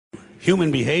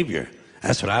Human behavior.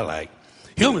 That's what I like.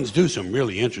 Humans do some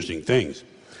really interesting things.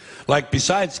 Like,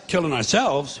 besides killing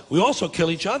ourselves, we also kill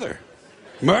each other.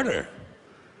 Murder.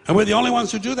 And we're the only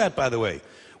ones who do that, by the way.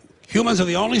 Humans are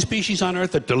the only species on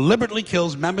Earth that deliberately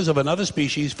kills members of another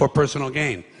species for personal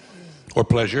gain. Or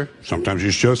pleasure. Sometimes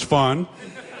it's just fun.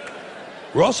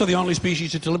 We're also the only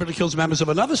species that deliberately kills members of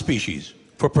another species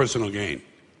for personal gain.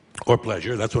 Or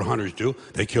pleasure. That's what hunters do.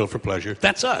 They kill for pleasure.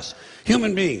 That's us.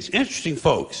 Human beings. Interesting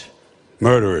folks.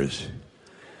 Murderers.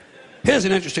 Here's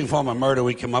an interesting form of murder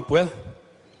we came up with.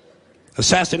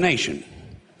 Assassination.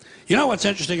 You know what's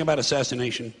interesting about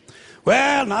assassination?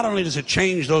 Well, not only does it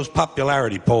change those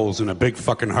popularity polls in a big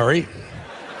fucking hurry,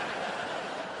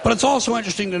 but it's also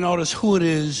interesting to notice who it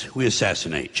is we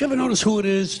assassinate. Do you ever notice who it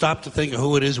is? Stop to think of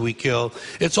who it is we kill.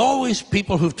 It's always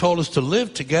people who've told us to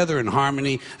live together in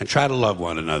harmony and try to love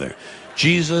one another.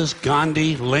 Jesus,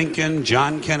 Gandhi, Lincoln,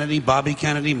 John Kennedy, Bobby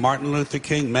Kennedy, Martin Luther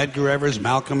King, Medgar Evers,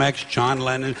 Malcolm X, John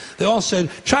Lennon. They all said,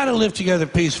 try to live together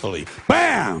peacefully.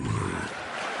 Bam!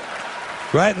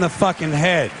 Right in the fucking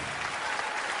head.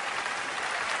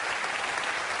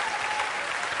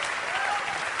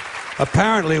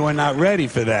 Apparently, we're not ready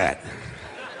for that.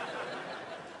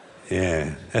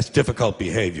 Yeah, that's difficult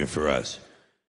behavior for us.